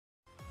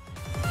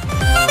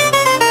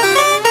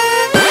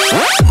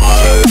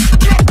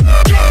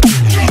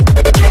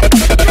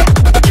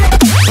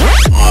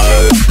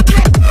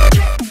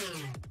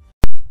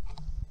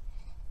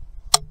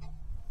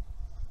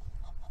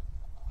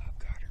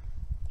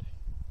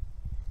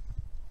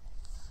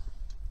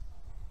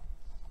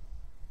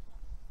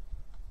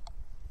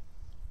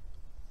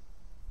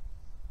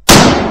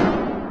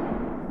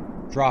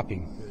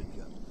Dropping. Good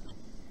job.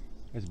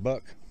 It's a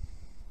buck.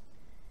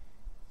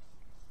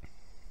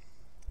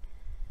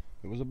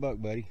 It was a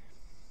buck, buddy.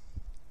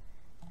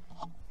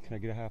 Can I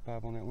get a high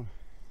five on that one?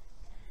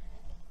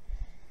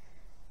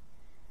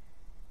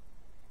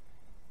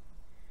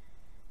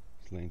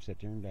 Just let him sit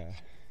there and die.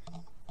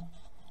 Oh,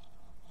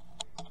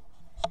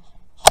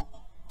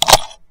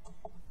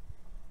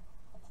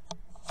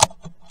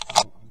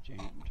 I'm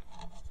jammed.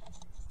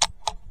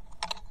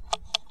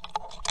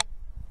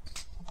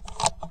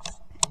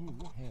 Oh,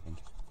 what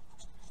happened?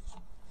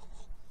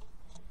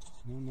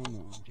 No, I'm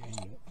jammed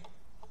up.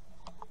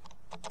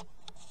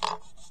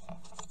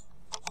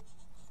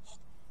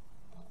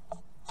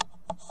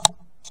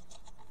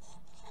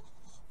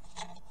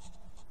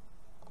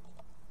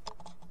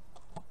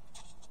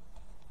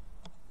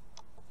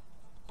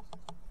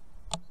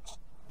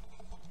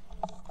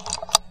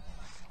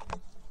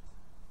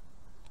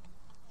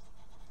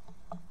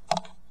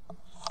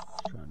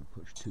 Trying to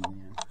push two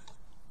in.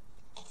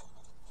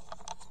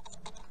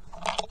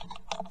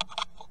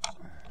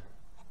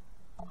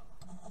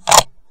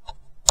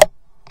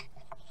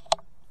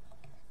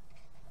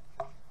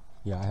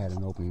 Yeah, I had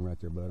an opening right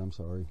there, bud. I'm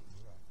sorry.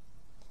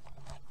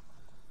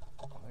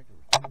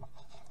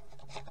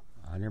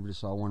 I never just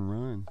saw one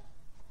run. I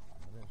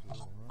didn't see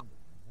one run, but I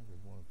think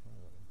there's one in front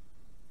of it.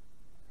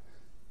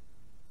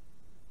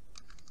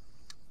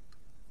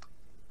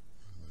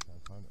 I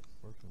find that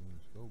first one in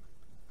the scope.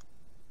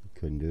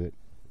 Couldn't do it.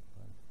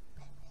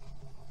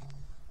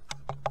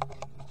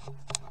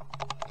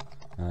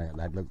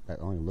 That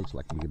only looks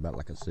like he's about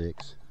like a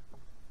 6.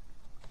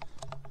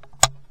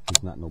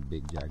 He's not no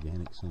big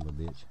gigantic son of a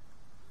bitch.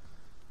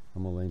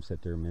 I'm gonna let him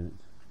sit there a minute.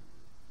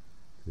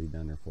 He's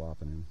down there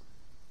flopping him.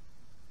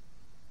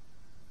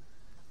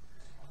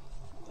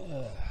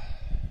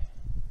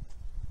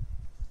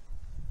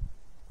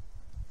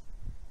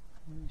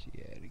 Where's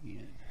he at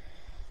again?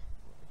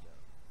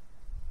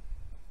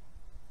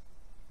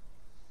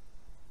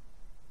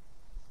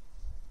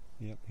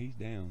 Yep, he's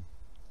down.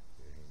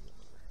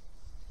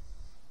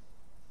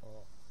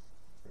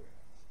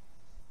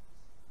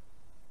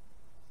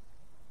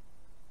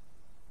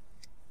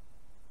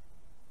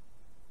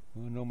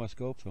 Well, I know my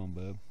scope's on,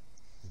 bub.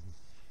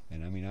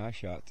 And I mean, I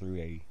shot through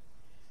a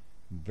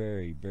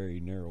very, very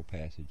narrow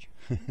passage.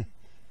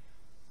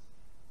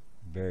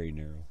 Very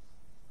narrow.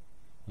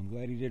 I'm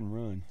glad he didn't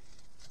run.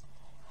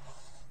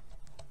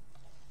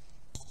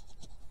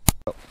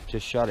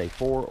 Just shot a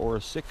 4 or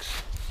a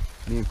 6,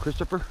 me and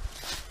Christopher.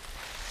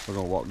 We're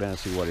gonna walk down and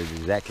see what it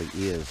exactly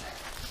is.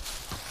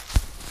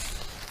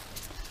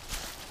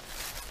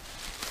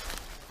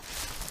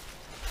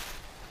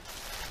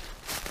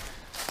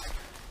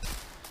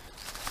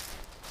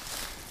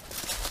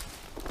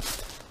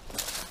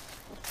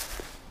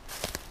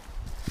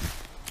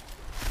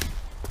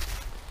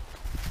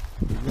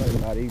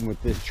 He's not even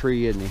with this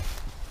tree, isn't he?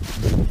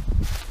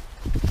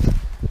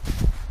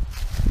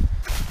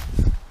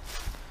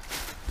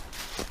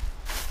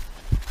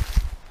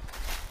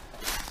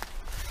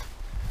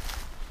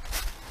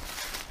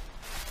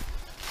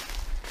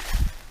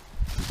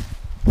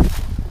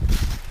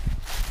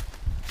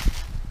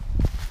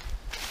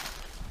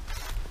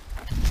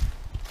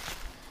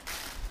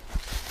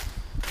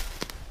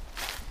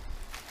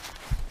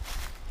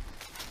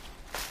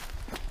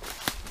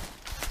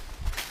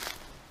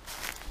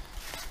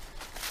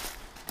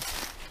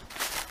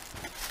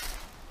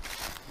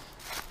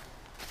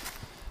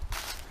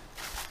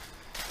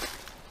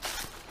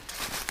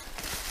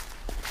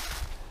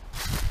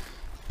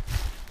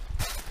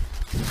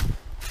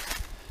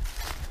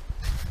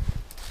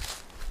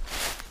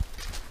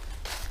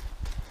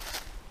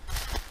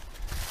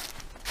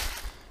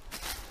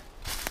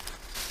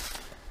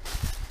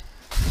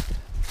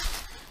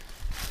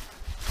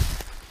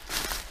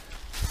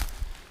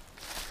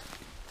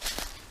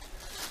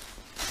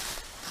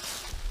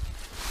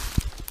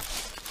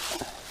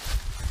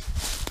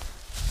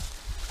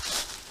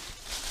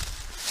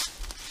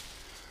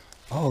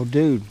 Oh,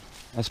 dude,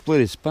 I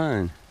split his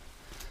spine.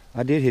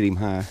 I did hit him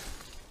high.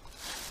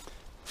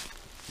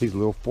 He's a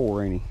little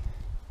 4, ain't he?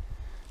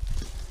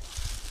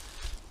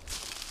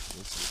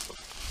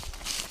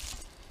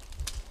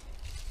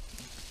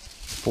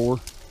 Four.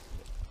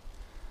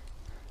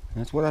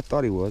 That's what I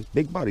thought he was.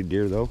 Big body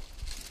deer, though.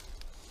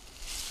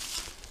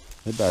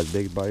 About as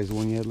big a body as the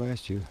one you had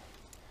last year.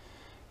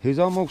 He's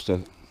almost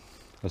a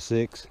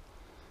 6.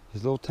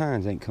 His little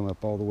tines ain't come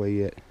up all the way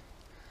yet.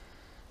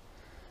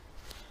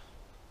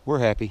 We're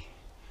happy.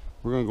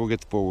 We're gonna go get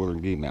the 4-wheeler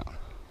and get him out.